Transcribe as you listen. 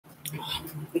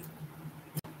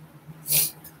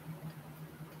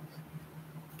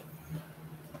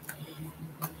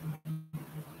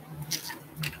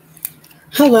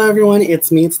Hello, everyone.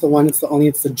 It's me. It's the one. It's the only.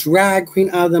 It's the drag queen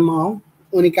of them all,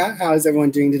 Unica. How is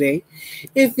everyone doing today?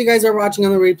 If you guys are watching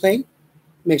on the replay,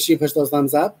 make sure you push those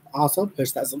thumbs up. Also,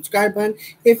 push that subscribe button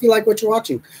if you like what you're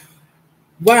watching.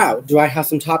 Wow, do I have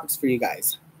some topics for you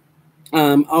guys?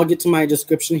 I'll get to my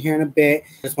description here in a bit.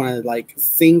 I just want to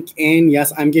sink in.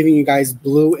 Yes, I'm giving you guys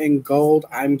blue and gold.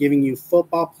 I'm giving you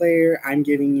football player. I'm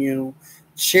giving you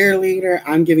cheerleader.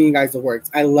 I'm giving you guys the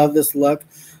works. I love this look.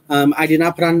 I did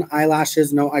not put on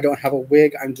eyelashes. No, I don't have a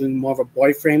wig. I'm doing more of a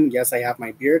boy frame. Yes, I have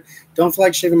my beard. Don't feel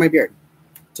like shaving my beard.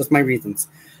 Just my reasons.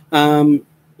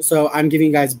 So I'm giving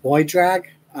you guys boy drag.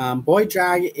 Boy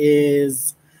drag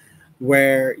is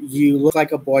where you look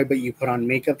like a boy, but you put on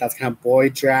makeup. That's kind of boy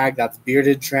drag. That's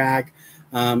bearded drag.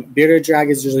 Bearded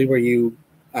drag is usually where you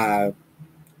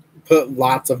put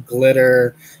lots of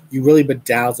glitter. You really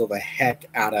bedazzle the heck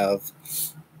out of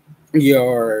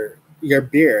your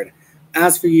beard.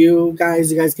 As for you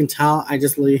guys can tell, I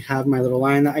just really have my little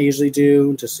line that I usually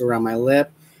do just around my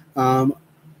lip.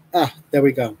 There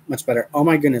we go. Much better. Oh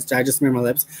my goodness. Did I just smear my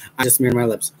lips? I just smeared my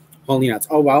lips. Holy nuts.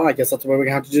 Oh, well, I guess that's the way we're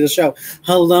going to have to do the show.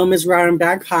 Hello, Ms. Ryan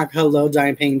Babcock. Hello,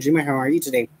 Diane Payne Dreamer. How are you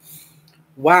today?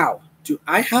 Wow. Do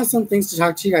I have some things to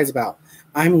talk to you guys about?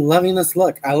 I'm loving this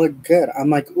look. I look good.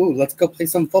 I'm like, ooh, let's go play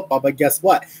some football. But guess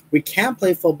what? We can't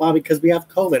play football because we have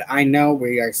COVID. I know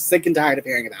we are sick and tired of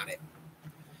hearing about it.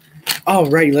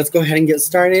 Alrighty, let's go ahead and get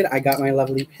started. I got my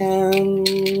lovely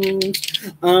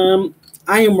pens.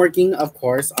 I am working, of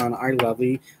course, on our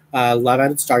lovely Love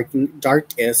at its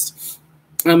Darkest.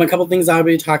 A couple things I'll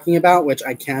be talking about, which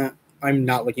I'm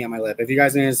not looking at my lip. If you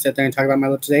guys are going to sit there and talk about my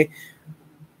lip today,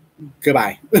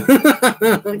 goodbye.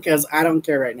 Because I don't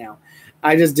care right now.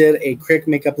 I just did a quick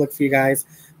makeup look for you guys.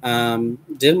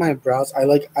 Did my brows.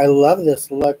 I love this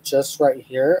look just right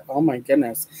here. Oh my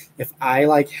goodness. If I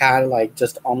had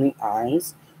just only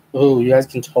eyes. Oh, you guys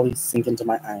can totally sink into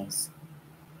my eyes.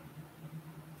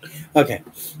 Okay.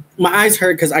 My eyes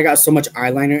hurt because I got so much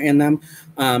eyeliner in them.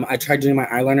 I tried doing my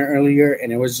eyeliner earlier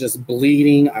and it was just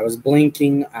bleeding. I was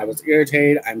blinking. I was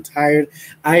irritated. I'm tired.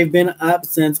 I've been up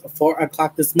since 4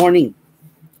 o'clock this morning.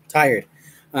 Tired.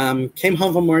 Came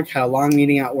home from work, had a long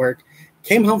meeting at work.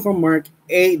 Came home from work,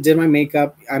 ate, did my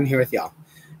makeup. I'm here with y'all.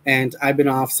 And I've been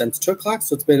off since 2 o'clock,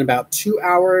 so it's been about 2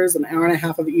 hours, an hour and a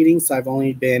half of eating. So I've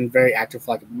only been very active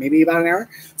for maybe about an hour.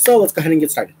 So let's go ahead and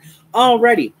get started.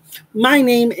 Alrighty. My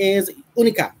name is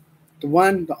Unica. The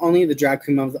one, the only, the drag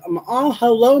queen of them all.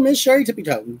 Hello, Miss Sherry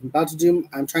Tippy-Toe.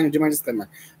 I'm trying to do my disclaimer.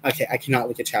 Okay, I cannot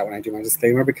look at chat when I do my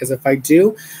disclaimer because if I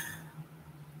do,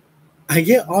 I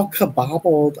get all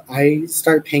kabobbled. I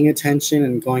start paying attention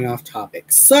and going off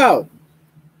topic. So,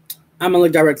 I'm going to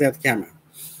look directly at the camera.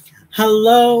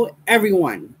 Hello,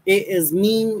 everyone. It is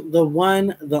me, the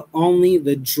one, the only,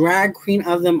 the drag queen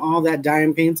of them all that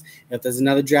Diane paints. If there's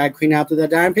another drag queen out there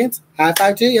that Diane paints, high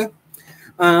five to you.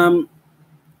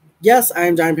 Yes, I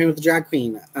am Diane Payne with the Drag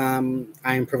Queen.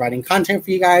 I am providing content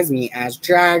for you guys, me as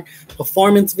drag,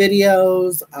 performance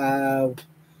videos,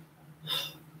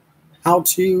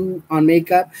 how-to on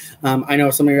makeup. I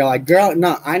know some of you are like, girl,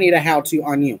 no, I need a how-to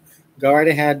on you. Go right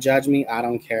ahead, judge me. I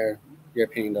don't care. Your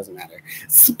opinion doesn't matter.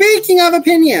 Speaking of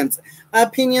opinions,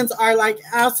 opinions are like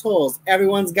assholes.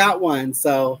 Everyone's got one,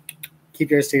 so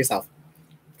keep yours to yourself.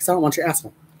 Because I don't want your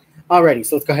asshole. Alrighty,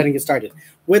 so let's go ahead and get started.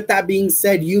 With that being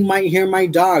said, you might hear my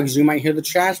dogs. You might hear the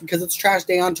trash because it's trash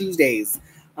day on Tuesdays.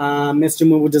 Mr.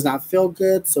 Moo does not feel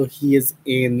good, so he is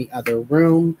in the other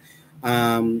room.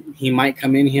 He might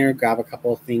come in here, grab a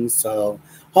couple of things, so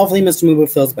hopefully Mr. Moo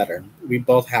feels better. We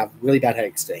both have really bad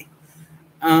headaches today.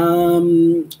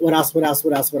 What else?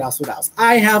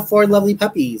 I have 4 lovely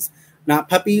puppies. Not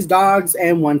puppies, dogs,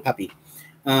 and 1 puppy.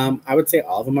 I would say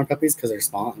all of them are puppies because they're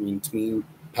small. I mean, to me,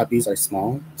 puppies are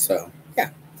small, so yeah.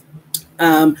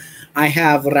 I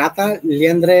have Rata,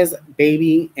 Liendres,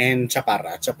 Baby, and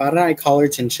Chaparra. Chaparra, I call her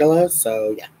Chinchilla,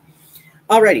 so yeah.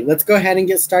 Alrighty, let's go ahead and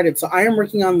get started. So I am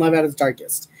working on Love at its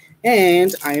Darkest.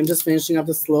 And I am just finishing up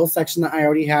this little section that I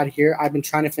already had here. I've been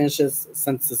trying to finish this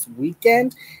since this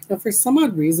weekend. And for some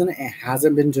odd reason, it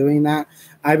hasn't been doing that.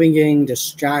 I've been getting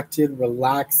distracted,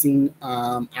 relaxing.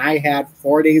 I had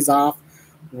 4 days off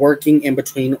working in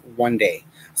between 1 day.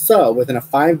 So within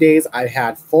 5 days, I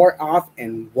had 4 off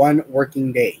and 1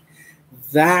 working day.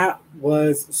 That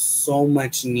was so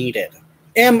much needed.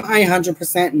 Am I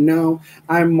 100%? No.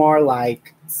 I'm more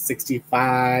like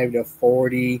 65 to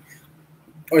 40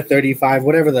 or 35,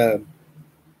 whatever the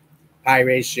pi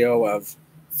ratio of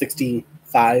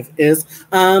 65 is.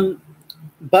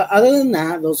 But other than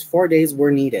that, those 4 days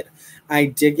were needed. I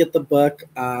did get the book,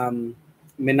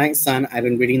 Midnight Sun. I've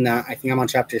been reading that. I think I'm on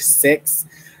chapter 6.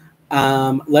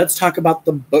 Let's talk about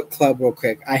the book club real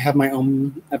quick. I have my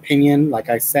own opinion. Like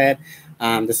I said,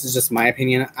 this is just my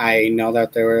opinion. I know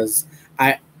that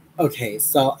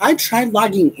so I tried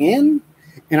logging in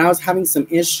and I was having some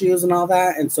issues and all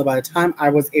that. And so by the time I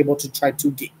was able to try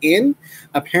to get in,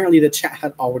 apparently the chat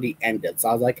had already ended. So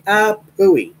I was like,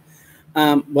 pooey.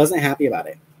 Wasn't happy about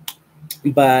it.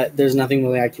 But there's nothing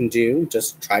really I can do.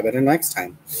 Just try better next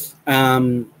time.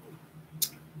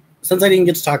 Since I didn't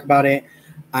get to talk about it,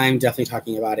 I'm definitely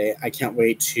talking about it. I can't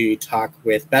wait to talk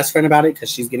with Best Friend about it because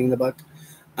she's getting the book.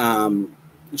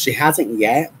 She hasn't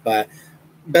yet, but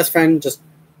Best Friend just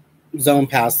zone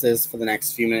past this for the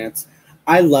next few minutes.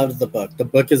 I loved the book. The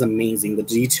book is amazing. The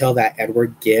detail that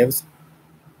Edward gives.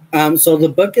 So the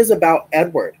book is about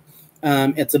Edward.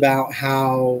 It's about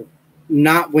how,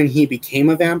 not when he became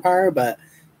a vampire, but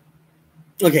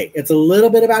okay, it's a little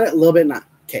bit about it, a little bit not.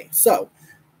 Okay, so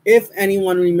if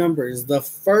anyone remembers, the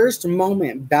first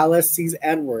moment Bella sees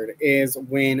Edward is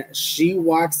when he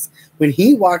walks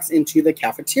into the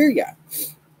cafeteria.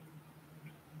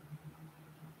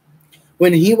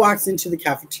 When he walks into the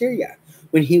cafeteria,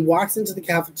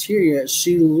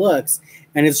 she looks,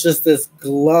 and it's just this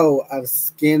glow of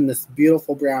skin, this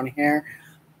beautiful brown hair.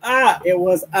 It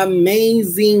was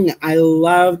amazing. I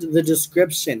loved the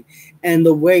description and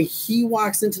the way he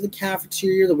walks into the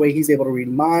cafeteria, the way he's able to read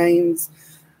minds.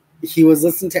 He was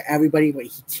listening to everybody, but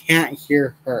he can't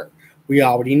hear her. We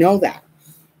already know that.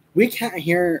 We can't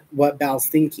hear what Bal's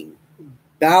thinking.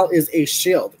 Bal is a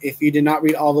shield. If you did not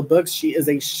read all the books, she is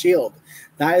a shield.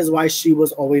 That is why she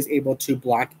was always able to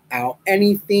block out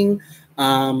anything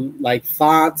like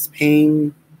thoughts,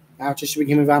 pain, after she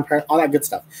became a vampire, all that good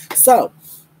stuff. So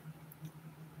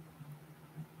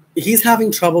he's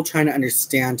having trouble trying to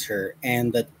understand her,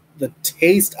 and the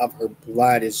taste of her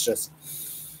blood is just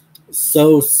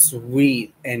so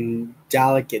sweet and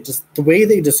delicate. Just the way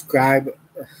they describe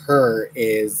her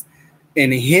is,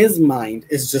 in his mind,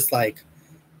 is just like,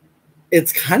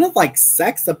 it's kind of like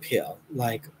sex appeal.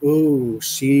 Like, ooh,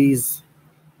 she's...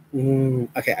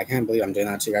 okay, I can't believe I'm doing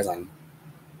that to you guys on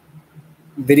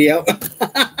video.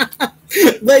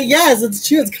 But yes, it's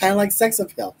true. It's kind of like sex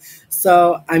appeal.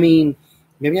 So, I mean,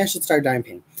 maybe I should start dyeing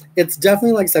pink. It's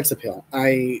definitely like sex appeal.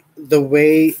 It's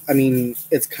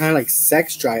kind of like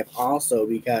sex drive also,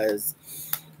 because,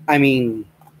 I mean,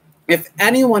 if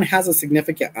anyone has a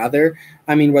significant other,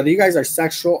 I mean, whether you guys are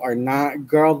sexual or not,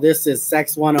 girl, this is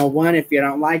Sex 101. If you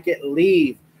don't like it,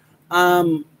 leave. For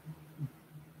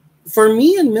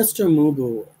me and Mr.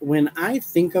 Mubu, when I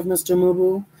think of Mr.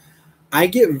 Mubu, I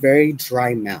get very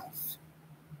dry mouth.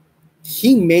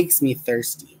 He makes me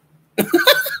thirsty.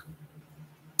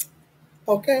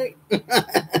 Okay.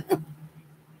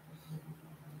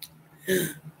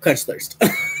 Quench thirst.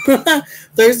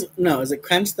 Is it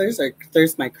quench thirst or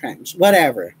thirst my crunch?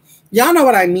 Whatever. Y'all know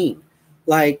what I mean.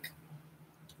 Like,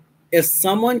 if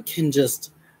someone can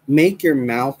just make your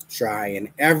mouth dry and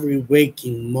every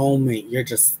waking moment you're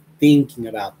just thinking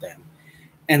about them,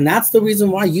 and that's the reason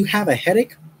why you have a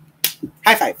headache,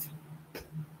 high five.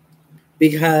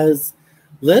 Because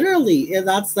literally,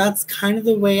 that's kind of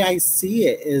the way I see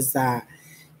it, is that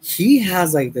he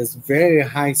has like this very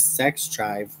high sex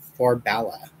drive for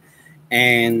Bella.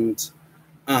 And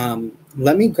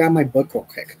let me grab my book real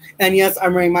quick. And yes,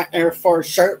 I'm wearing my Air Force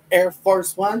shirt, Air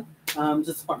Force One,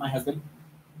 to support my husband.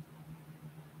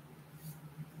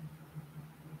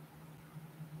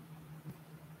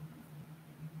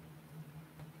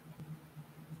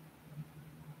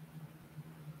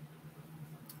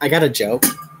 I got a joke.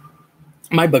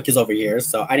 My book is over here,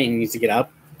 so I didn't need to get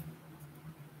up.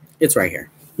 It's right here.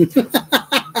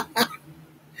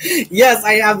 Yes,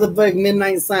 I have the book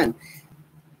Midnight Sun.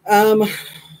 I'm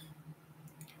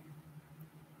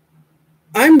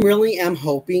really am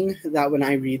hoping that when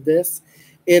I read this,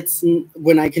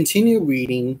 when I continue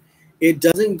reading, it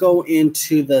doesn't go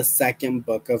into the second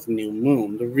book of New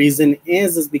Moon. The reason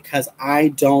is because I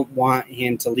don't want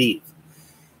him to leave.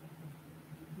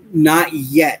 Not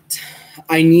yet.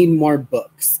 I need more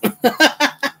books.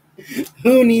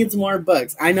 Who needs more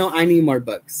books? I know I need more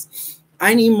books.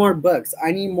 I need more books.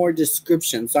 I need more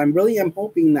description. So I'm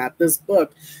hoping that this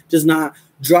book does not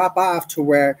drop off to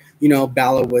where,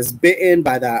 Bella was bitten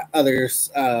by that other,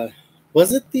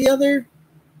 was it the other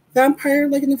vampire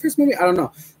like in the first movie? I don't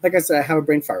know. Like I said, I have a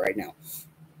brain fart right now.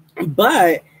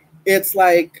 But it's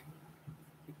like,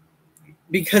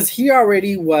 because he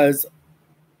already was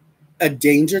a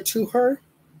danger to her.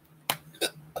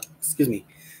 Excuse me.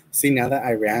 See, now that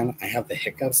I ran, I have the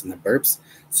hiccups and the burps.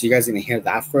 So you guys are gonna hear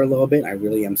that for a little bit. I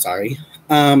really am sorry.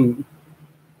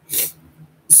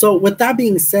 So with that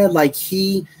being said, like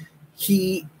he's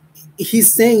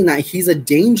saying that he's a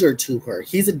danger to her.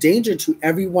 He's a danger to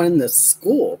everyone in the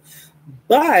school.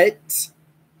 But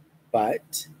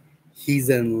he's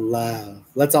in love.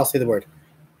 Let's all say the word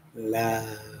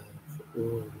love.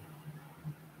 Ooh.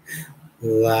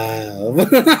 Love.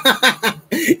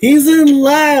 He's in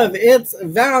love. It's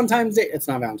Valentine's Day. It's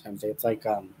not Valentine's Day. It's like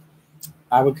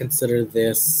I would consider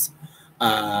this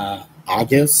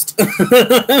August.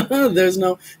 There's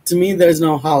no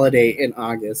holiday in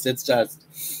August. It's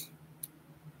just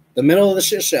the middle of the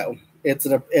shit show. It's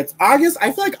August.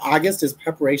 I feel like August is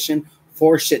preparation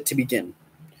for shit to begin.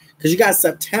 Because you got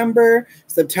September.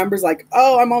 September's like,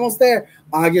 oh, I'm almost there.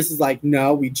 August is like,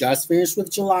 no, we just finished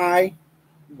with July.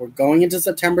 We're going into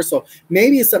September. So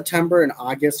maybe September and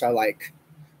August are like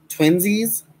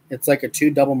twinsies. It's like a 2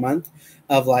 double month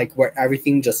of like where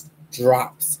everything just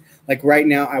drops. Like right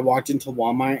now, I walked into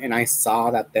Walmart and I saw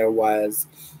that there was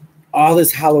all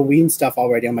this Halloween stuff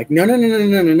already. I'm like,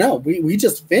 no. We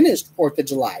just finished 4th of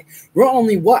July. We're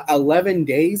only, 11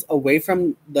 days away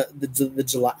from the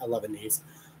July, 11 days.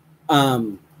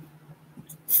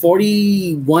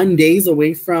 41 days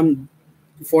away from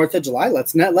 4th of July.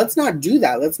 Let's not do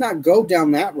that. Let's not go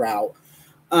down that route.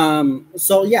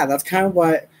 So yeah, that's kind of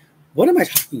what am I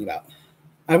talking about?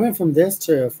 I went from this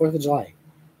to 4th of July.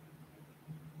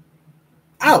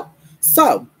 Oh,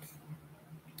 so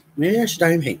maybe I should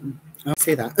die in pain. I'll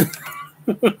say that.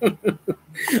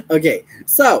 Okay,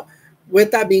 so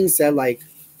with that being said, like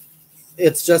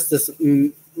it's just this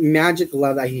magic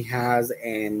love that he has,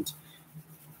 and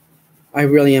I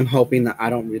really am hoping that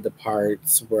I don't read the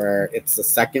parts where it's the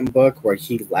second book where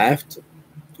he left,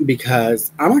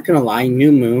 because I'm not gonna lie,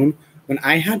 New Moon, when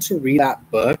I had to read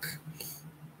that book,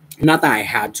 not that I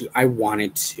had to, I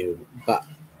wanted to, but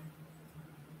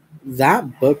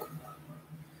that book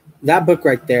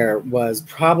right there was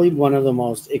probably one of the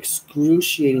most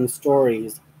excruciating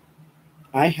stories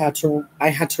I had to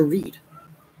read.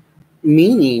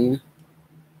 Meaning,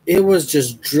 it was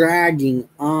just dragging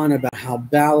on about how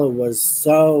Bella was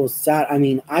so sad. I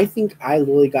mean, I think I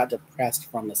literally got depressed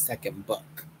from the second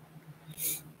book.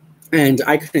 And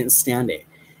I couldn't stand it.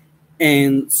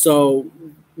 And so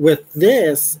with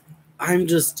this,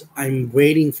 I'm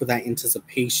waiting for that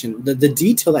anticipation. The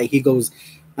detail that he goes,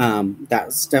 that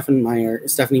Stephenie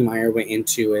Meyer went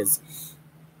into is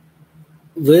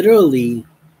literally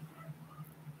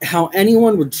how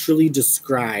anyone would truly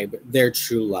describe their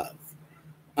true love.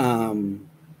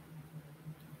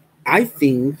 I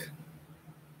think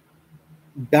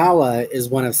Bella is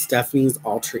one of Stephenie's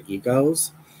alter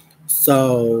egos.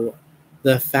 So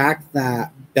the fact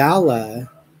that Bella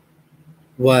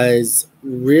was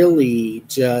really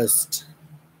just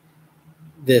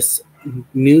this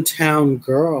Newtown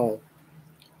girl,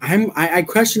 I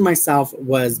question myself,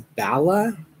 was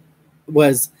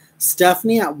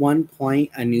Stephenie at one point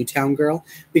a Newtown girl?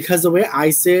 Because the way I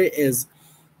see it is,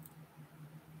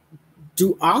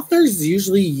 do authors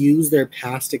usually use their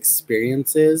past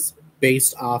experiences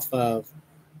based off of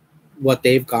what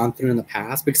they've gone through in the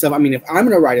past? Because I mean, if I'm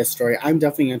going to write a story, I'm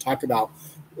definitely going to talk about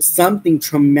something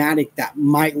traumatic that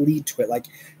might lead to it. Like,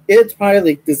 it's probably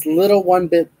like this little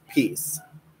 1-bit piece,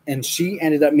 and she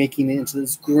ended up making it into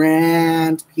this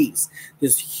grand piece,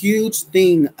 this huge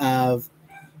thing of,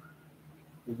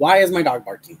 why is my dog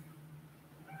barking?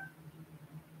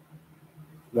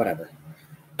 Whatever.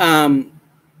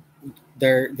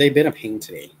 They've been a pain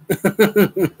today.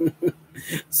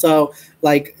 So,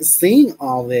 like, seeing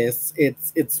all this,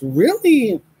 it's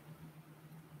really,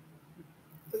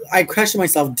 I question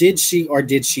myself, did she or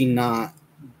did she not,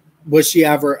 was she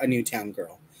ever a Newtown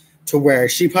girl? To where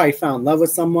she probably found love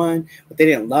with someone, but they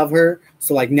didn't love her.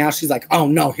 So, like, now she's like, oh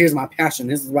no, here's my passion.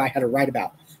 This is what I had to write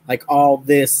about. Like, all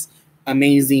this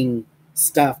amazing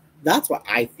stuff. That's what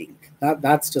I think.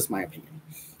 That's just my opinion.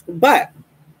 But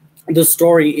the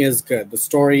story is good. The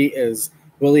story is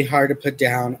really hard to put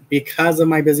down because of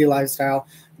my busy lifestyle,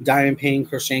 diamond painting,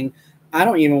 crocheting. I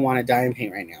don't even want to diamond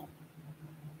paint right now.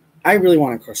 I really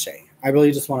want to crochet. I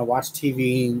really just want to watch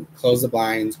TV, close the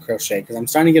blinds, crochet, because I'm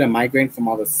starting to get a migraine from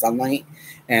all the sunlight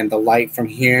and the light from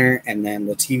here, and then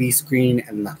the TV screen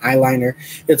and the eyeliner.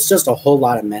 It's just a whole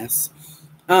lot of mess.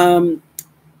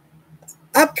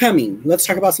 Upcoming. Let's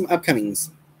talk about some upcomings.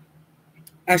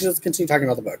 Actually, let's continue talking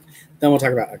about the book. Then we'll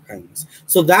talk about upcomings.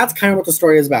 So that's kind of what the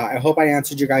story is about. I hope I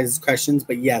answered your guys' questions,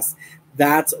 but yes,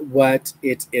 that's what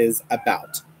it is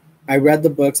about. I read the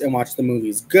books and watched the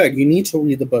movies. Good. You need to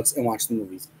read the books and watch the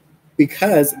movies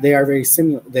because they are very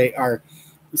similar. They are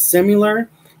similar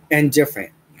and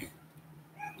different.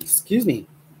 Excuse me.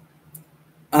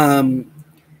 Um,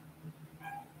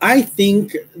 I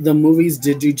think the movies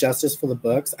did do justice for the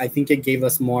books. I think it gave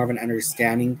us more of an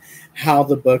understanding how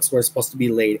the books were supposed to be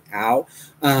laid out.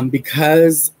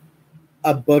 Because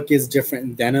a book is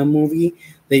different than a movie,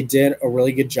 they did a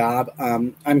really good job.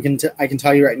 I can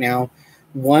tell you right now,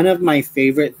 one of my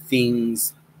favorite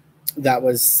things that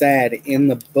was said in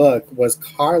the book was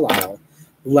Carlisle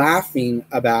laughing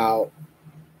about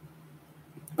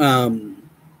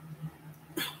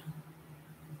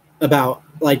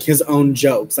like his own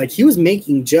jokes. Like he was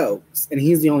making jokes and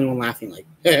he's the only one laughing like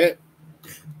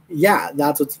yeah,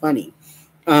 that's what's funny.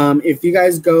 If you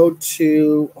guys go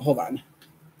to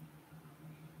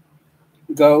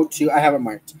I have it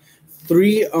marked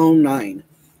 309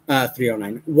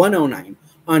 109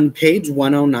 on page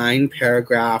 109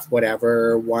 paragraph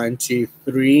whatever 1 2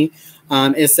 3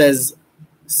 it says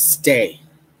stay.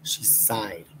 She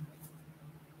sighed.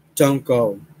 Don't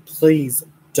go, please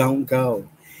don't go.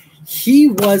 He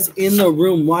was in the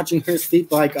room watching her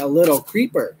sleep like a little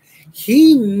creeper.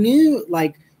 He knew,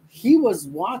 like, he was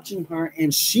watching her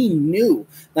and she knew,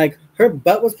 like, her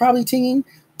butt was probably tingling.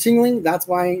 That's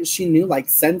why she knew, like,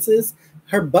 senses.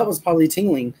 Her butt was probably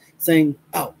tingling, saying,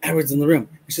 oh, Edward's in the room.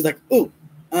 And she's like, ooh,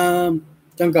 don't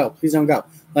go. Please don't go.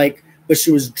 Like, but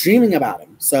she was dreaming about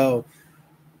him. So,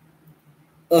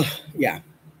 yeah.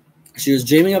 She was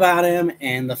dreaming about him.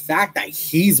 And the fact that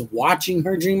he's watching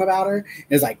her dream about her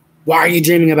is like, why are you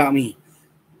dreaming about me?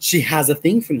 She has a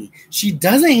thing for me. She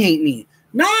doesn't hate me.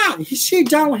 Nah, she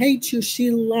don't hate you. She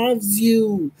loves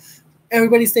you.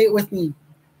 Everybody say it with me.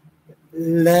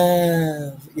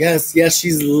 Love. Yes,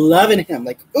 she's loving him.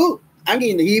 Like, ooh, I'm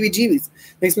getting the heebie-jeebies.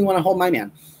 Makes me want to hold my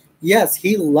man. Yes,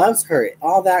 he loves her.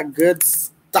 All that good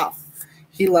stuff.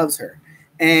 He loves her.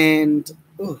 And,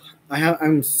 ooh,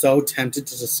 I'm so tempted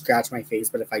to just scratch my face,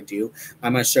 but if I do,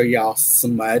 I'm going to show y'all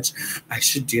smudge. I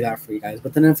should do that for you guys.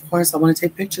 But then, of course, I want to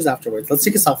take pictures afterwards. Let's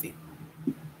take a selfie.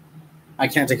 I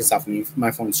can't take a selfie. My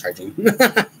phone's charging.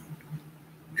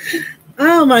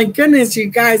 Oh, my goodness, you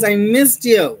guys. I missed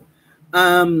you.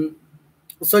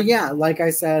 So, yeah, like I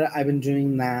said, I've been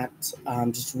doing that,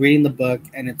 just reading the book,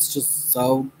 and it's just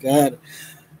so good.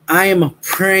 I am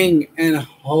praying and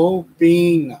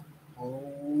hoping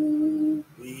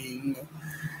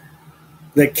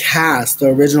the cast, the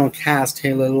original cast,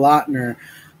 Taylor Lautner,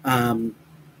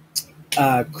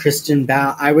 Kristen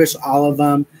Bell, I wish all of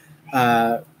them,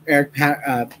 Eric,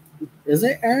 is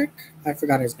it Eric? I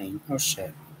forgot his name. Oh,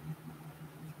 shit.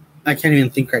 I can't even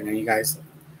think right now, you guys.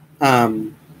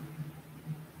 I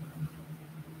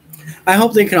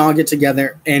hope they can all get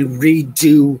together and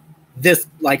redo this,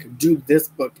 like, do this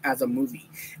book as a movie.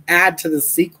 Add to the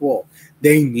sequel.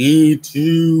 They need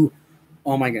to.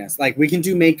 Oh my goodness. Like, we can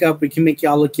do makeup. We can make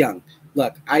y'all look young.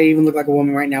 Look, I even look like a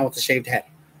woman right now with a shaved head.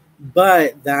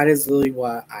 But that is really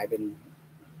what I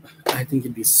think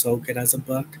it'd be so good as a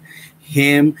book.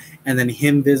 Him, and then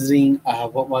him visiting,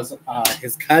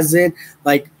 his cousin.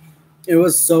 Like, it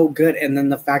was so good. And then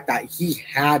the fact that he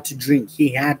had to drink. He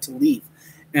had to leave.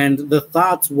 And the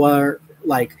thoughts were,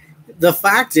 like, the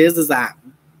fact is that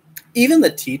even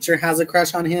the teacher has a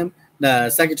crush on him.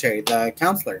 The secretary, the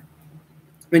counselor.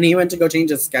 When he went to go change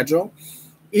his schedule,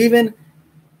 even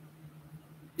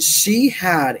she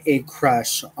had a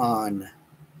crush on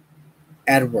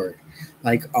Edward.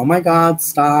 Like, oh my God,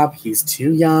 stop. He's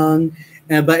too young.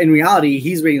 But in reality,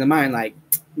 he's reading the mind like,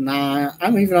 nah,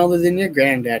 I'm even older than your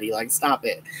granddaddy. Like, stop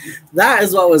it. That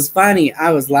is what was funny.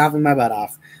 I was laughing my butt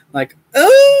off. Like,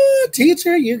 oh,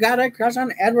 teacher, you got a crush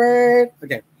on Edward.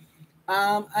 Okay.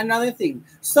 Another thing.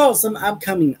 So, some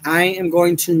upcoming. I am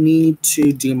going to need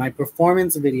to do my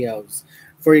performance videos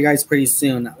for you guys pretty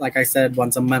soon. Like I said,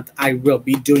 once a month, I will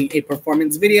be doing a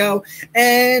performance video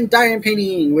and diamond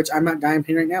painting, which I'm not diamond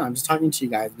painting right now. I'm just talking to you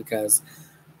guys because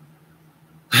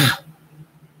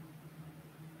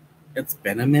it's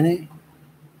been a minute.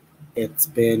 It's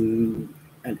been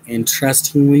an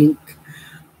interesting week.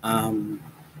 I'm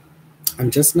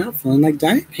just not feeling like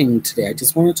diamond painting today. I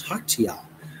just want to talk to y'all.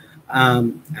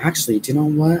 Actually, do you know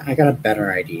what? I got a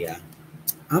better idea.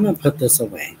 I'm going to put this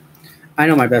away. I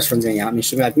know my best friend's going to yell at me.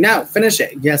 She'll be like, no, finish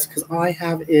it. Yes, because all I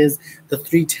have is the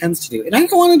 310s to do. And I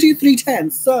don't want to do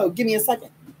 310s, so give me a second.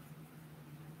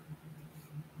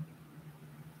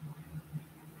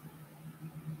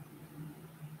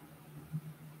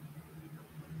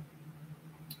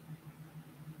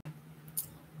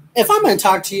 If I'm going to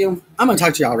talk to you, I'm going to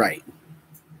talk to y'all right.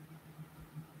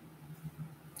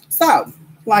 So,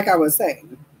 like I was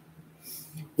saying,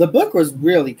 the book was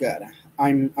really good.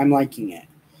 I'm liking it.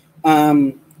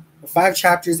 5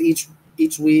 chapters each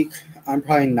week. I'm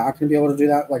probably not going to be able to do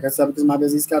that, like I said, because of my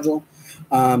busy schedule.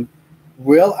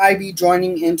 Will I be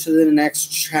joining into the next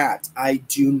chat? I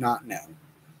do not know.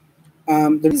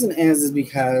 The reason is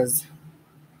because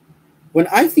when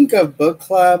I think of book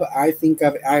club, I think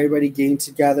of everybody getting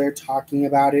together, talking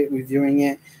about it, reviewing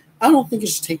it. I don't think it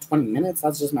should take 20 minutes.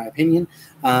 That's just my opinion.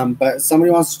 But if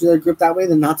somebody wants to do their group that way,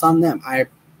 then that's on them. I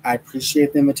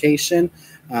appreciate the invitation.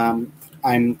 I'm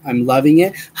loving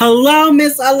it. Hello,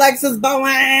 Miss Alexis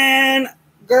Bowen.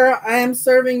 Girl, I am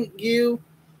serving you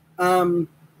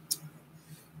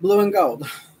blue and gold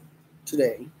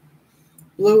today.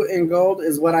 Blue and gold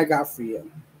is what I got for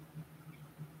you.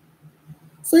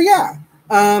 So yeah,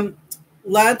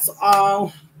 let's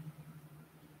all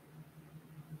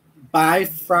by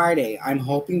Friday. I'm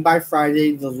hoping by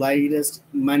Friday, the latest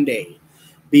Monday.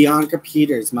 Bianca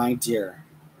Peters, my dear.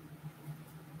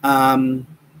 The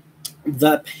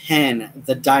pen,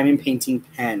 the diamond painting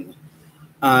pen.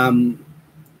 I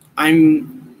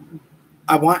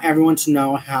want everyone to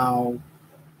know how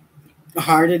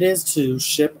hard it is to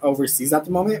ship overseas at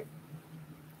the moment.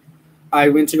 I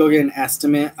went to go get an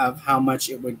estimate of how much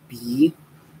it would be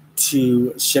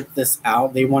to ship this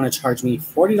out. They want to charge me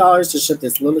 $40 to ship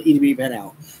this little EDB pen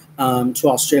out to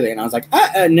Australia. And I was like,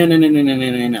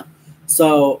 no.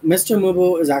 So Mr.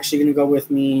 Mubu is actually going to go with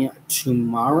me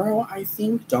tomorrow, I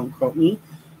think. Don't quote me.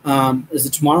 Is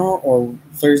it tomorrow or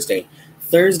Thursday?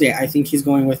 Thursday, I think he's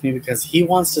going with me because he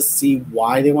wants to see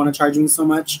why they want to charge me so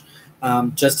much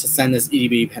just to send this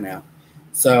EDB pen out.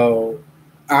 So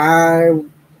I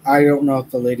don't know if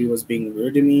the lady was being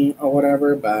rude to me or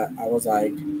whatever, but I was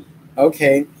like,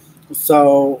 okay.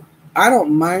 So I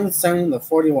don't mind sending the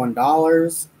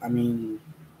 $41. I mean,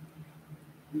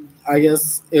 I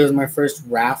guess it was my first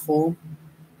raffle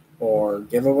or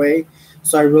giveaway.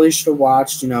 So I really should have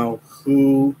watched,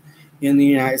 who in the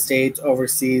United States,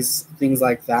 overseas, things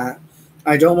like that.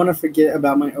 I don't want to forget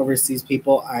about my overseas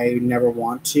people. I never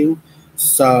want to.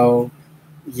 So,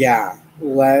 yeah,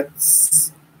 like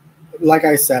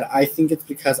I said, I think it's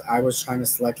because I was trying to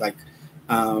select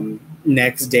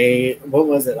next day. What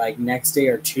was it, like next day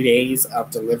or 2 days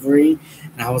of delivery?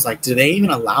 And I was like, do they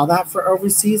even allow that for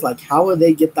overseas? Like, how would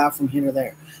they get that from here to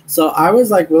there? So I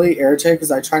was like really irritated because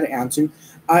I tried to answer.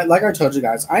 Like I told you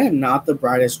guys, I am not the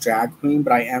brightest drag queen,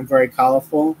 but I am very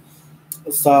colorful.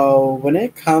 So when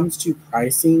it comes to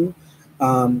pricing,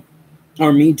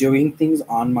 or me doing things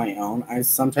on my own, I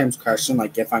sometimes question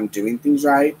like if I'm doing things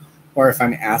right or if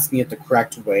I'm asking it the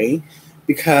correct way.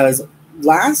 Because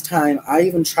last time I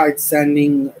even tried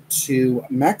sending to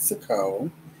Mexico,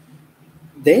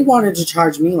 they wanted to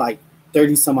charge me like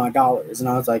 $30 some odd. And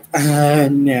I was like,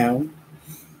 no.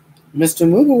 Mr.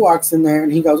 Mugu walks in there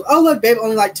and he goes, oh, look, babe,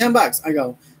 only like $10. I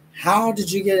go, how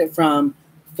did you get it from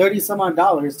 $30 some odd to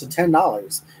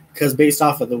 $10? Because based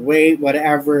off of the weight,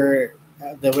 whatever,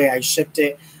 the way I shipped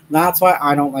it, that's why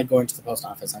I don't like going to the post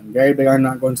office. I'm very big on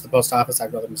not going to the post office.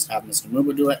 I'd rather just have Mr.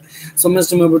 Mubu do it. So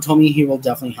Mr. Mubu told me he will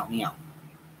definitely help me out.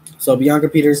 So Bianca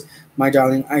Peters, my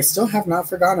darling, I still have not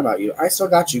forgotten about you. I still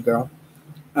got you, girl.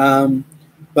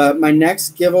 But my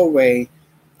next giveaway,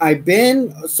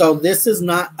 so this is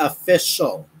not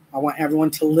official. I want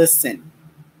everyone to listen.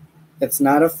 It's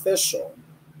not official.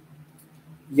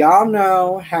 Y'all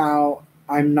know how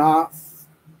I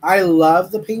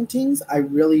love the paintings, I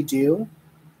really do,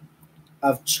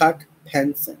 of Chuck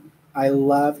Penson. I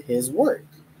love his work.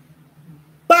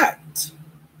 But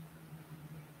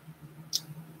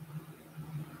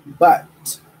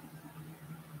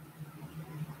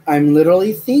I'm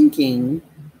literally thinking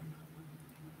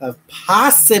of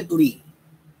possibly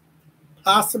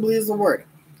is the word.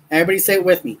 Everybody say it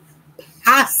with me.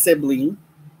 Possibly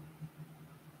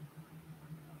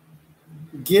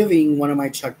giving one of my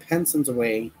Chuck Pensons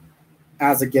away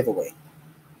as a giveaway.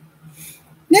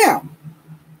 Now,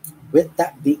 with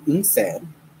that being said,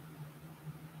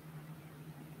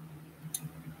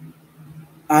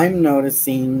 I'm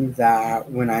noticing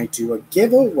that when I do a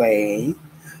giveaway,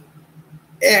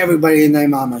 everybody and their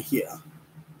mama here.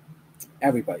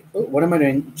 Everybody. Ooh, what am I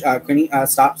doing? Queenie,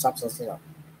 stop.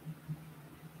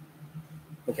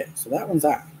 Okay, so that one's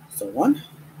that. So 1,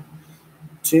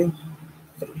 2,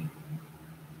 3.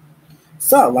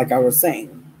 So, like I was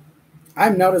saying,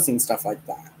 I'm noticing stuff like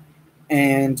that.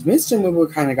 And Mr.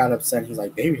 Mubu kind of got upset. He's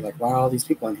like, baby, like, why are all these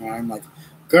people in here? I'm like,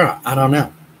 girl, I don't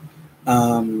know.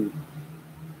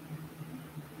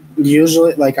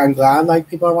 Usually, like, I'm glad, like,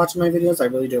 people are watching my videos. I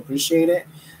really do appreciate it.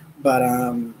 But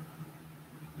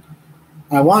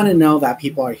I want to know that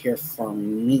people are here for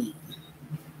me.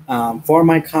 For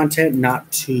my content,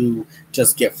 not to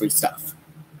just get free stuff.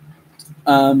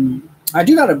 I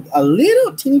do got a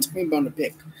little teeny tiny bone to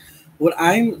pick.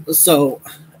 So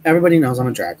everybody knows I'm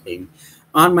a drag queen.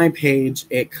 on my page,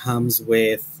 it comes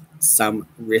with some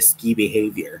risky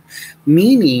behavior,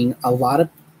 meaning a lot of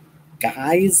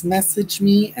guys message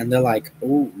me and they're like,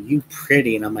 "Oh, you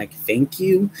pretty," and I'm like, "Thank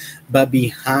you," but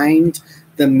behind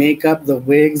the makeup, the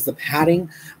wigs, the padding,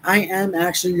 I am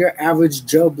actually your average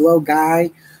Joe Blow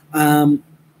guy,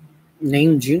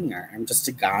 named Junior. I'm just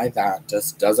a guy that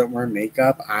just doesn't wear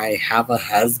makeup. I have a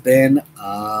husband.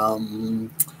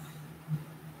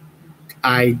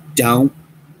 I don't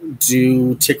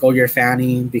do tickle your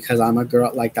fanny because I'm a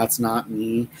girl. Like, that's not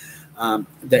me.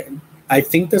 I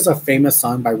think there's a famous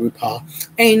song by RuPaul.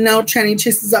 Ain't no tranny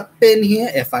chases up in here.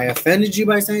 If I offended you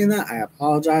by saying that, I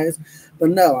apologize. But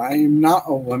no, I am not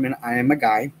a woman. I am a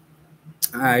guy.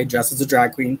 I dress as a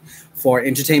drag queen for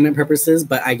entertainment purposes,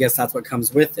 but I guess that's what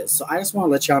comes with it. So I just want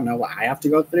to let y'all know what I have to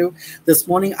go through. This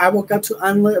morning, I woke up to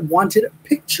unwanted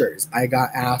pictures. I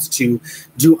got asked to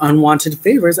do unwanted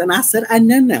favors, and I said,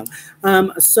 no.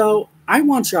 So I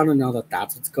want y'all to know that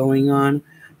that's what's going on.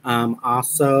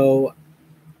 Also,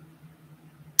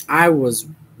 I was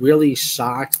really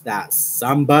shocked that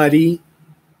somebody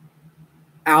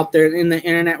out there in the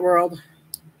internet world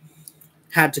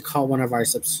had to call one of our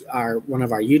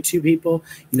YouTube people,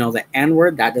 the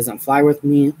N-word. That doesn't fly with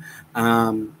me.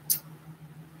 I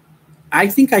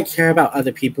think I care about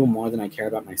other people more than I care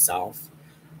about myself.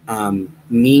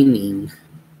 Meaning,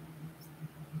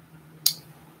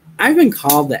 I've been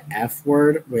called the F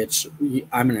word, which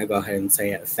I'm going to go ahead and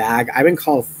say it, fag. I've been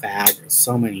called fag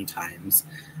so many times.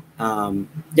 I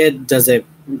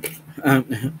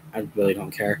really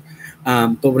don't care.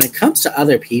 But when it comes to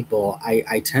other people,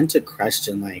 I tend to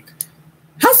question, like,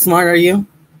 how smart are you?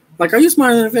 Like, are you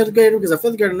smarter than a fifth grader? Because a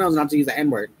fifth grader knows not to use the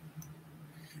N-word.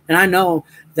 And I know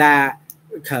that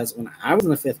because when I was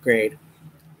in the fifth grade,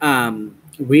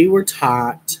 we were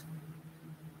taught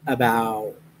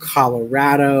about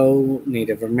Colorado,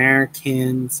 Native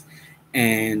Americans,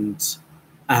 and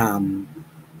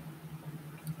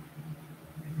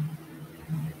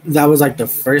that was like the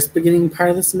first beginning part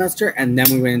of the semester, and then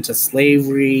we went into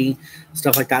slavery,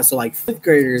 stuff like that. So like fifth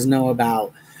graders know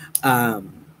about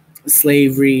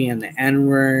slavery and the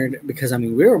N-word because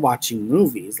we were watching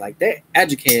movies, like they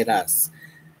educated us.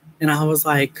 And I was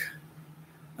like,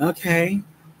 okay,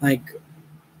 like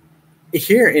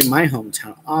here in my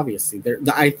hometown, obviously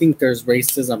I think there's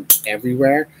racism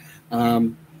everywhere.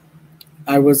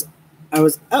 I was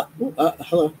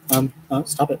hello,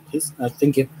 stop it, please.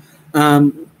 Thank you.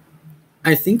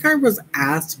 I think I was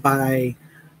asked by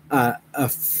a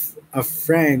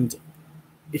friend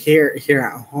here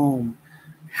at home,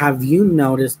 have you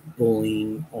noticed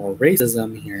bullying or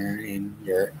racism here in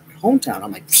your hometown?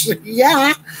 I'm like,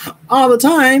 yeah, all the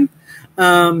time.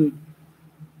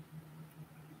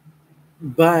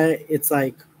 But it's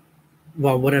like,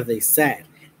 well, what have they said?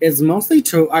 It's mostly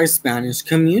to our Spanish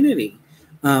community.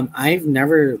 I've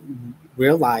never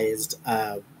realized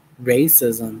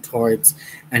racism towards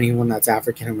anyone that's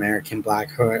African American,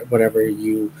 Black, or whatever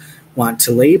you want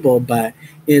to label, but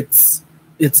it's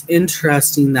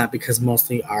interesting that because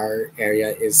mostly our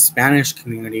area is Spanish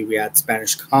community, we had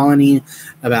Spanish colony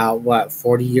about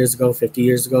 40 years ago, 50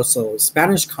 years ago. So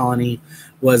Spanish colony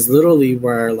was literally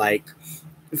where like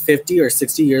 50 or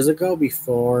 60 years ago,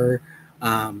 before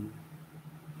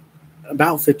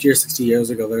about 50 or 60 years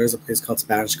ago, there was a place called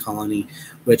Spanish Colony,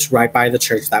 which right by the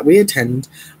church that we attend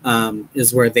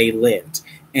is where they lived.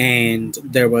 And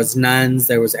there was nuns,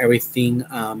 there was everything.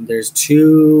 There's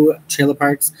 2 trailer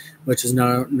parks, which is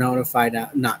notified,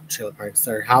 not trailer parks,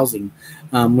 they're housing,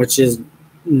 which is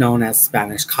known as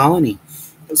Spanish Colony.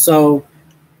 So,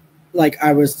 like,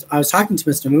 I was talking to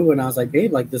Mr. Moo, and I was like,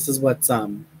 babe, like, this is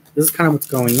kind of what's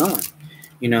going on.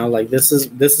 Like, this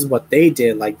is what they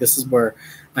did. Like, this is where,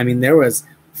 there was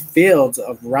fields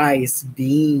of rice,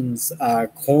 beans,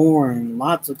 corn,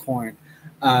 lots of corn.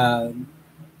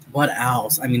 What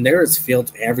else? There was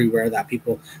fields everywhere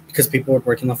because people were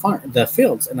working the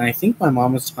fields. And I think my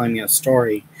mom was telling me a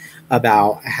story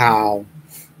about how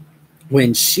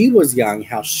when she was young,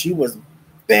 how she was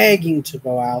begging to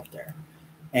go out there.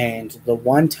 And the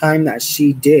one time that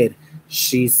she did,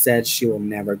 she said she will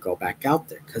never go back out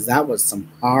there because that was some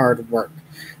hard work.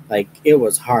 Like, it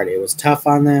was hard. It was tough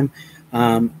on them.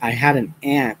 I had an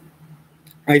aunt.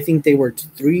 I think they worked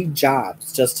 3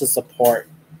 jobs just to support.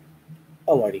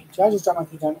 Oh, Lordy. Did I just drop my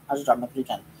 310? I just dropped my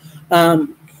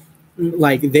 310.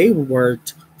 Like, they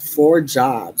worked 4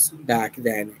 jobs back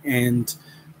then. And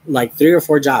like 3 or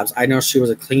 4 jobs. I know she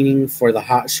was cleaning for the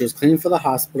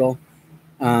hospital.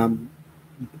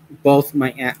 Both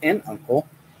my aunt and uncle.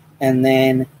 And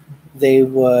then they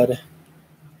would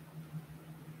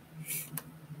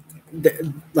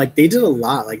like they did a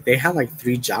lot. Like they had like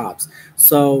 3 jobs.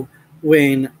 So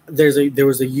when there was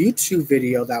a YouTube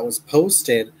video that was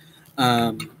posted,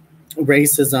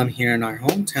 racism here in our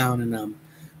hometown, and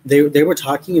they were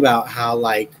talking about how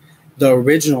like the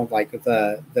original, like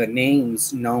the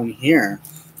names known here,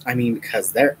 I mean,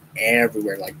 because they're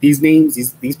everywhere. Like these names,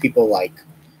 these people like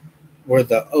were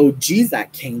the OGs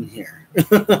that came here.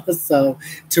 So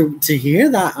to hear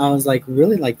that, I was like,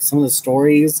 really, like some of the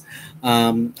stories.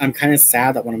 I'm kind of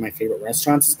sad that one of my favorite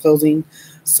restaurants is closing.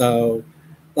 So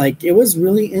like it was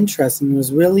really interesting. It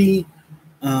was really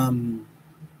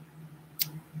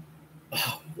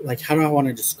like, how do I want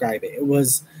to describe it? It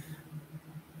was,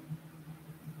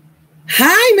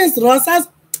 hi, Miss Rosas.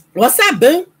 What's up,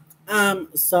 boo?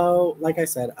 So like I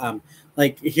said,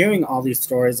 like hearing all these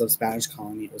stories of Spanish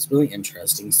colony, it was really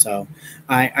interesting. So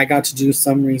I got to do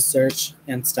some research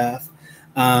and stuff.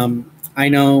 I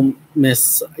know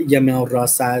Miss Yamil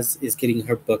Rosas is getting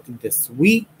her book this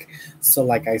week. So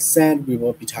like I said, we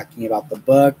will be talking about the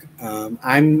book.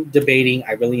 I'm debating,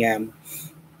 I really am,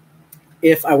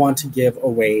 if I want to give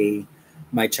away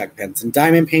my Chuck Benson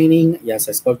diamond painting. Yes,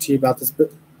 I spoke to you about this,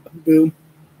 boo.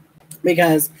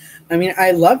 Because, I mean, I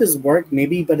love his work,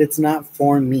 maybe, but it's not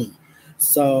for me.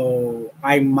 So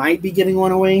I might be giving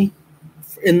one away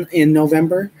in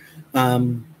November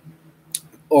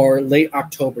or late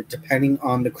October, depending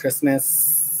on the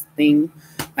Christmas thing.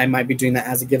 I might be doing that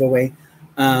as a giveaway.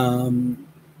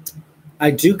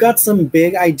 I do got some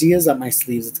big ideas up my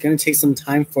sleeves. It's going to take some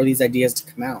time for these ideas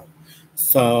to come out.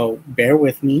 So bear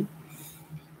with me.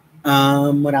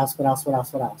 What else?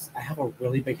 I have a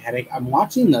really big headache. I'm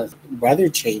watching the weather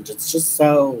change. It's just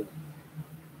so...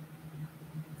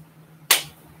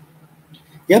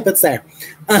 Yep, it's there.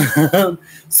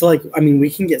 So, like, I mean, we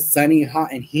can get sunny,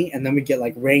 hot, and heat, and then we get,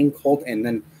 like, rain, cold, and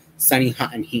then sunny,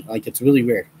 hot, and heat. Like, it's really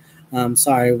weird.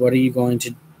 Sorry, what are you going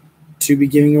to be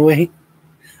giving away?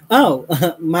 Oh,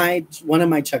 one of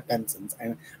my Chuck Bensons.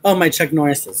 My Chuck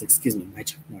Norrises. Excuse me, my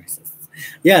Chuck Norrises.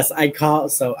 Yes, I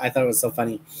thought it was so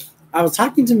funny. I was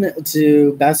talking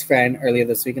to best friend earlier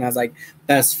this week, and I was like,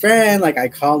 best friend, like I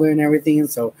called her and everything, and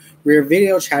so we were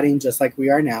video chatting just like we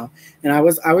are now. And I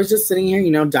was just sitting here,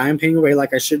 you know, dying painting away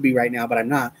like I should be right now, but I'm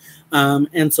not.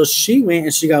 And so she went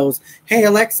and she goes, hey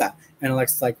Alexa, and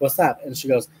Alexa's like, what's up? And she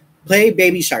goes, play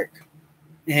Baby Shark.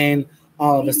 And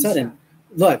all of a sudden,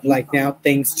 look, like now,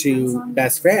 thanks to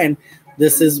best friend,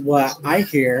 this is what I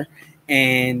hear,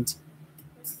 and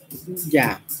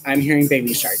yeah, I'm hearing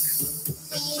Baby Shark.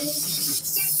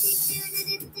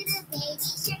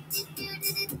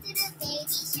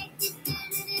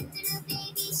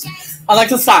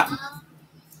 Alexa, stop.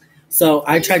 So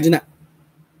I tried doing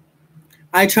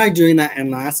that,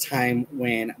 and last time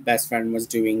when best friend was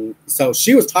doing, so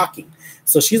she was talking,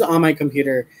 so she's on my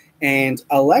computer, and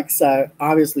Alexa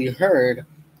obviously heard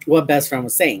what best friend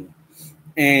was saying,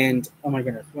 and oh my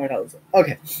goodness, what else?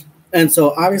 Okay, and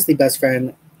so obviously best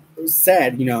friend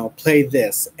said, you know, play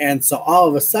this, and so all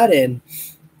of a sudden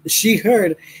she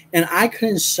heard, and I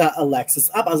couldn't shut Alexis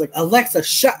up. I was like, Alexa,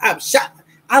 shut up,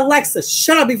 Alexa,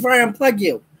 shut up before I unplug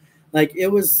you. Like, it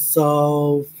was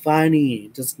so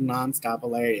funny, just nonstop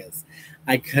hilarious.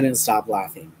 I couldn't stop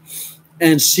laughing.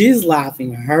 And she's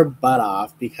laughing her butt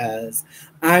off because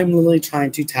I'm literally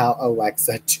trying to tell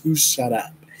Alexa to shut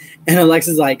up. And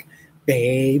Alexa's like,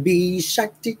 baby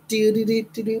shark,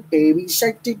 do-do-do-do-do, baby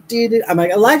shark, do-do-do. I'm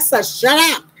like, Alexa, shut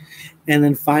up. And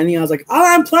then finally I was like,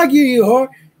 I'll unplug you, you whore.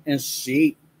 And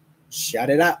she shut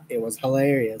it up. It was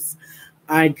hilarious.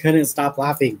 I couldn't stop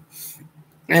laughing.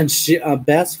 And a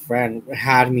best friend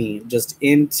had me just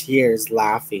in tears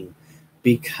laughing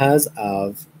because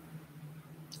of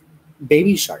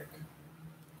Baby Shark.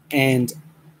 And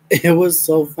it was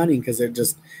so funny because it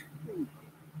just...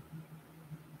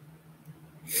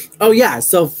 Oh, yeah.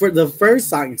 So for the first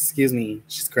song, excuse me,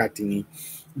 she's correcting me.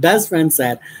 Best friend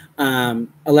said,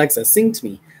 Alexa, sing to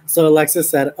me. So Alexa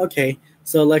said, okay.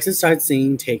 So Alexa started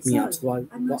singing Take Me Out to the Water.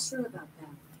 I'm not sure about that.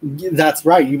 That's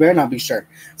right. You better not be sure.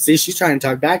 See, she's trying to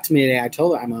talk back to me today. I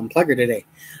told her I'm gonna unplug her today.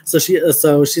 So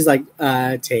she's like,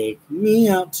 take me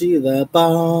out to the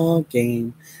ball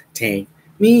game. Take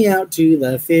me out to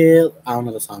the field. I don't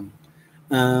know the song.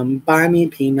 Buy me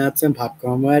peanuts and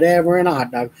popcorn, whatever, and a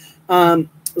hot dog.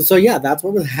 So yeah, that's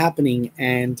what was happening,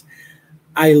 and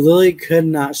I literally could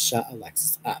not shut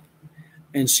Alexis up.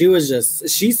 And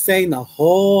she sang the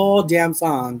whole damn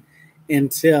song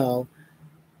until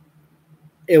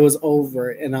it was over,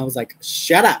 and I was like,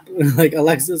 shut up. Like,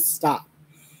 Alexis, stop.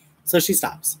 So she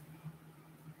stops.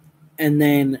 And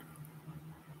then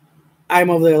I'm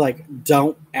over there like,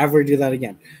 don't ever do that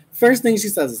again. First thing she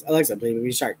says is, Alexa, play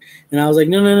Baby Shark. And I was like,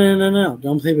 no,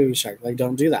 don't play Baby Shark. Like,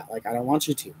 don't do that. Like, I don't want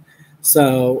you to.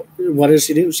 So what does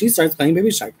she do? She starts playing Baby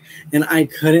Shark. And I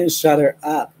couldn't shut her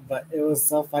up. But it was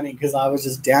so funny because I was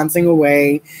just dancing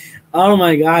away. Oh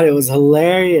my God, it was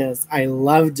hilarious. I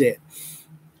loved it.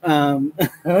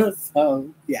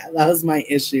 So yeah, that was my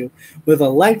issue with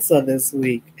Alexa this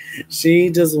week.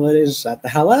 She just wouldn't shut the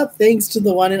hell up, thanks to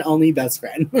the one and only best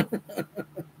friend.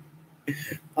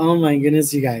 Oh my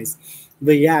goodness, you guys.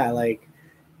 But yeah, like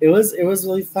it was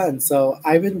really fun. So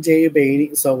I've been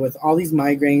debating. So with all these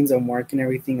migraines and work and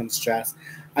everything and stress,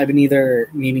 I've been either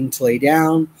needing to lay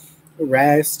down,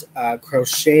 rest,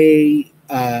 crochet,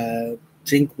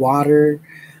 drink water.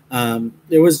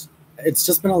 It's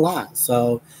just been a lot.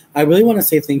 So I really want to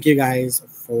say thank you guys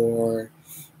for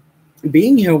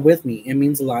being here with me. It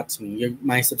means a lot to me.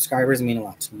 My subscribers mean a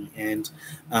lot to me. And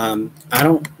I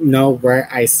don't know where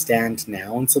I stand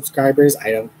now on subscribers.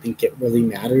 I don't think it really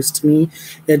matters to me.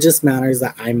 It just matters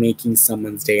that I'm making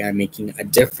someone's day. I'm making a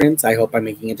difference. I hope I'm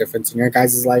making a difference in your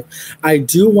guys' life. I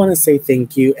do want to say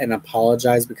thank you and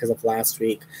apologize because of last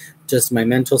week. Just my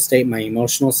mental state, my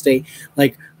emotional state.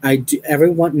 Like,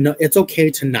 everyone know it's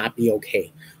okay to not be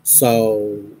okay.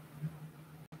 So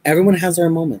everyone has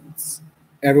their moments.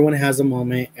 Everyone has a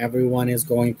moment. Everyone is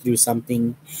going through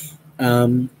something.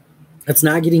 It's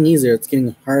not getting easier. It's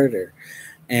getting harder.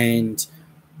 And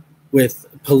with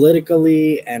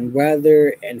politically and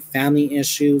weather and family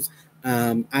issues,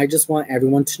 I just want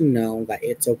everyone to know that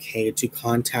it's okay to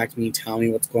contact me, tell me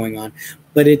what's going on.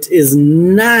 But it is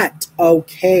not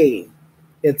okay.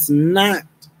 It's not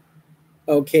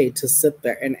okay to sit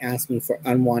there and ask me for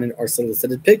unwanted or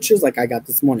solicited pictures like I got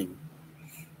this morning.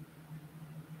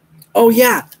 Oh,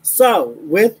 yeah. So,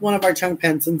 with one of our chunk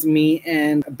pencils, me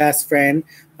and best friend,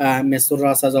 Miss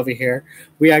Rosas over here,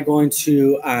 we are going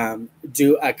to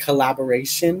do a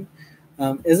collaboration.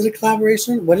 Is it a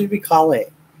collaboration? What did we call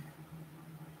it?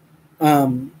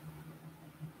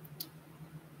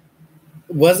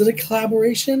 Was it a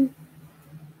collaboration?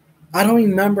 I don't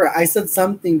remember. I said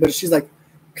something, but she's like,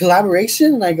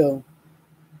 collaboration? And I go,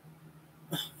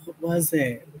 what was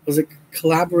it? Was it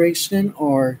collaboration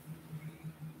or...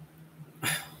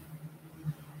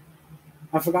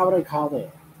 I forgot what I called it.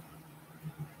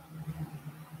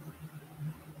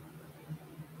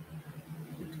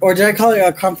 Or did I call it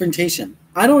a confrontation?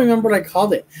 I don't remember what I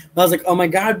called it. But I was like, oh my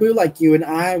God, boo, like you and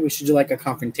I, we should do like a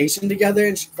confrontation together.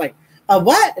 And she's like, a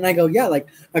what? And I go, yeah, like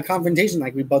a confrontation.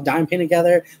 Like we both dime paint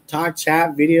together, talk,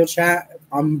 chat, video chat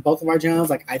on both of our channels.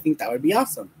 Like, I think that would be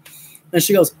awesome. And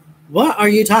she goes, what are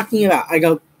you talking about? I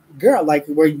go, girl, like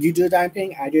where you do a dime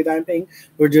painting, I do a dime painting.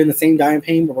 We're doing the same dime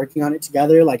painting. We're working on it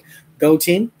together. Like, go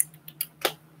team.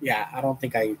 Yeah, I don't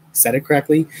think I said it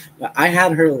correctly, but I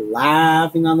had her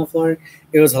laughing on the floor.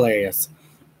 It was hilarious.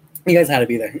 You guys had to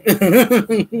be there.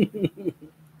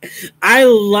 I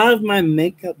love my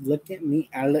makeup. Look at me.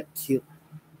 I look cute.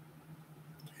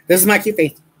 This is my cute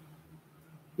face.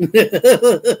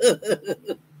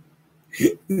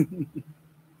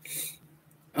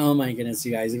 Oh my goodness,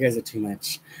 you guys. You guys are too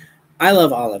much. I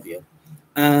love all of you.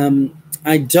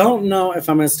 I don't know if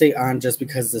I'm going to stay on just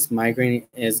because this migraine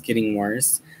is getting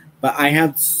worse, but I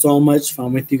had so much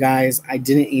fun with you guys. I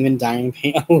didn't even dime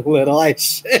paint a little. I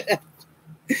should.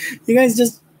 You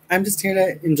guys I'm just here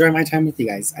to enjoy my time with you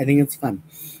guys. I think it's fun.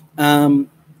 I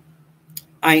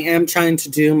am trying to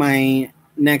do my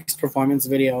next performance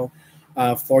video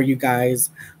for you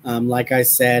guys. Like I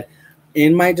said,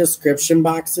 in my description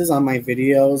boxes on my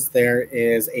videos, there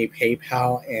is a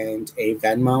PayPal and a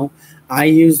Venmo. I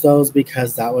use those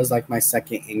because that was like my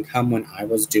second income when I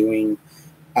was doing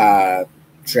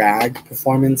drag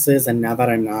performances. And now that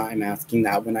I'm not, I'm asking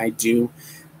that when I do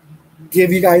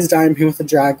give you guys dime paint with a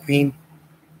drag queen,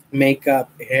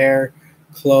 makeup, hair,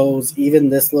 clothes, even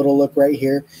this little look right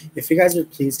here, if you guys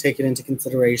would please take it into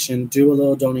consideration, do a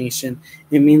little donation.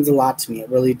 It means a lot to me. It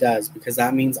really does, because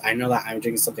that means I know that I'm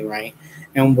doing something right.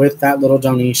 And with that little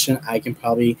donation, I can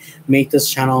probably make this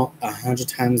channel 100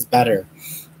 times better.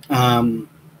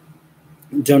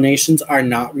 Donations are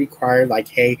not required, like,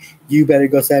 hey, you better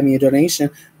go send me a donation.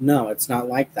 No, it's not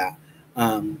like that.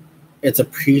 It's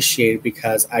appreciated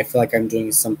because I feel like I'm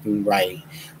doing something right.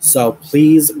 So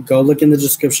please go look in the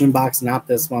description box, not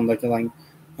this one, looking like,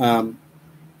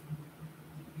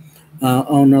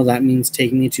 oh no, that means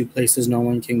take me to places no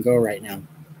one can go right now.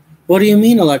 What do you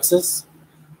mean, Alexis?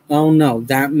 Oh no,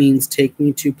 that means take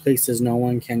me to places no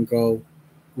one can go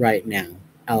right now.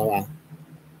 LOL.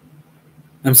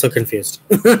 I'm so confused.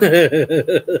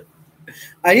 I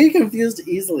get confused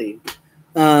easily.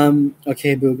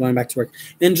 Okay, boo, going back to work.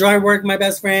 Enjoy work, my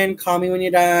best friend. Call me when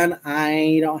you're done.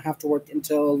 I don't have to work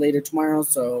until later tomorrow,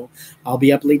 so I'll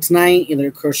be up late tonight, either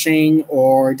crocheting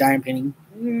or diamond painting.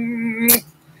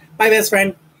 Bye, best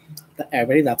friend.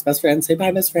 Everybody, that's best friend. Say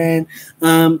bye, best friend.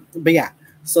 But yeah,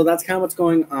 so that's kind of what's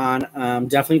going on.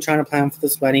 Definitely trying to plan for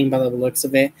this wedding by the looks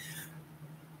of it.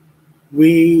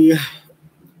 We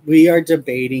are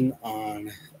debating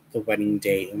on the wedding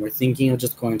date, and we're thinking of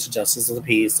just going to Justice of the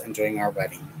Peace and doing our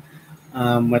wedding.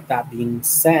 With that being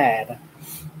said,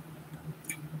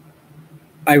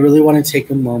 I really want to take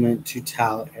a moment to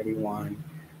tell everyone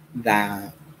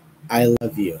that I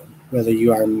love you. Whether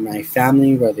you are my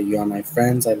family, whether you are my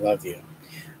friends, I love you.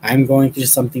 I'm going through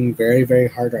something very, very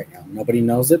hard right now. Nobody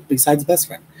knows it besides best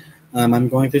friend. I'm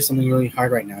going through something really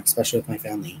hard right now, especially with my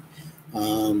family.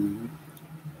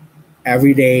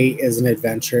 Every day is an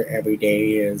adventure. Every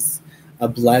day is a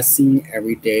blessing.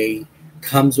 Every day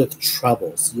comes with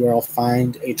troubles. You'll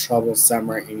find a trouble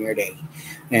somewhere in your day.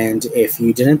 And if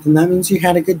you didn't, then that means you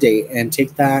had a good day, and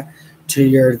take that to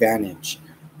your advantage.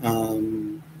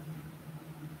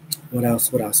 What else?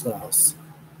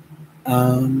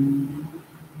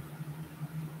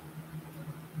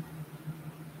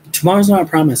 Tomorrow's not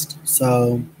promised.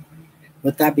 So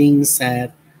with that being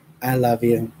said, I love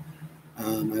you.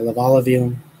 I love all of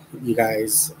you. You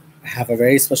guys have a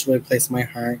very special place in my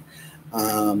heart.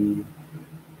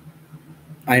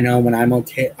 I know when I'm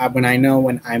okay. When I know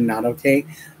when I'm not okay,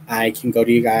 I can go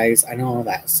to you guys. I know all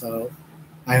that. So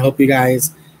I hope you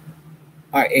guys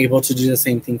are able to do the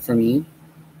same thing for me.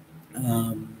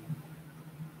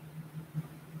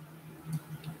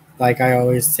 Like I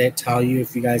always tell you,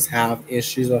 if you guys have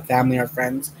issues with family or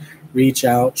friends, reach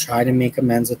out. Try to make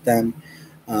amends with them.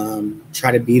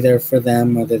 Try to be there for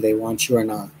them, whether they want you or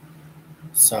not.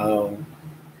 So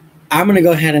I'm going to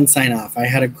go ahead and sign off. I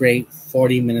had a great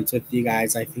 40 minutes with you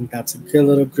guys. I think that's a good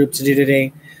little group to do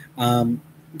today. I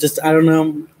don't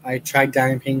know. I tried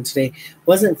diamond painting today.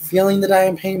 Wasn't feeling the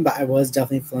diamond painting, but I was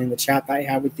definitely feeling the chat that I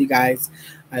had with you guys.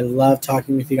 I love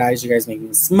talking with you guys. You guys make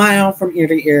me smile from ear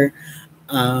to ear.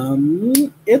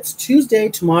 It's Tuesday.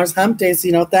 Tomorrow's hump day, so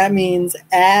you know what that means.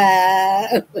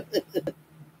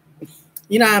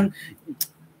 You know,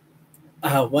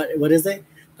 what is it?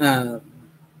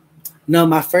 No,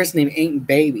 my first name ain't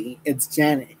Baby. It's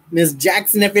Janet. Miss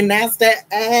Jackson, if you're nasty.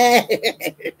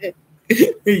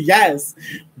 Yes.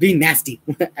 Be nasty.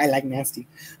 I like nasty.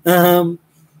 I'm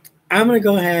going to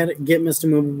go ahead and get Mr.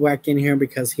 Movie back in here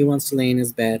because he wants to lay in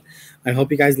his bed. I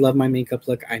hope you guys love my makeup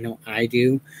look. I know I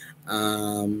do.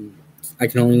 I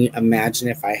can only imagine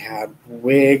if I had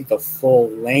wig, the full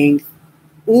length.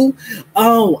 Ooh.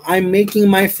 Oh, I'm making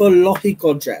my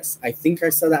Fologico dress. I think I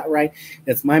said that right.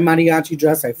 It's my mariachi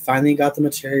dress. I finally got the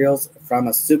materials from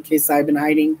a suitcase I've been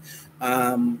hiding.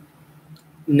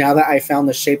 Now that I found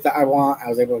the shape that I want, I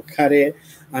was able to cut it.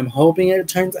 I'm hoping it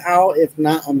turns out. If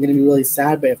not, I'm going to be really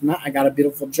sad. But if not, I got a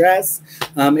beautiful dress.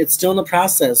 It's still in the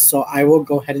process, so I will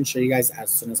go ahead and show you guys as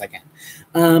soon as I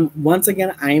can. Once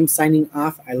again, I am signing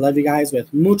off. I love you guys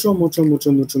with mucho, mucho,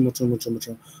 mucho, mucho, mucho, mucho,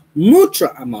 mucho, mucho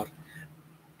amor.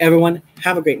 Everyone,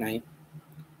 have a great night.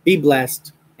 Be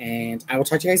blessed, and I will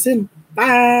talk to you guys soon.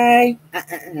 Bye.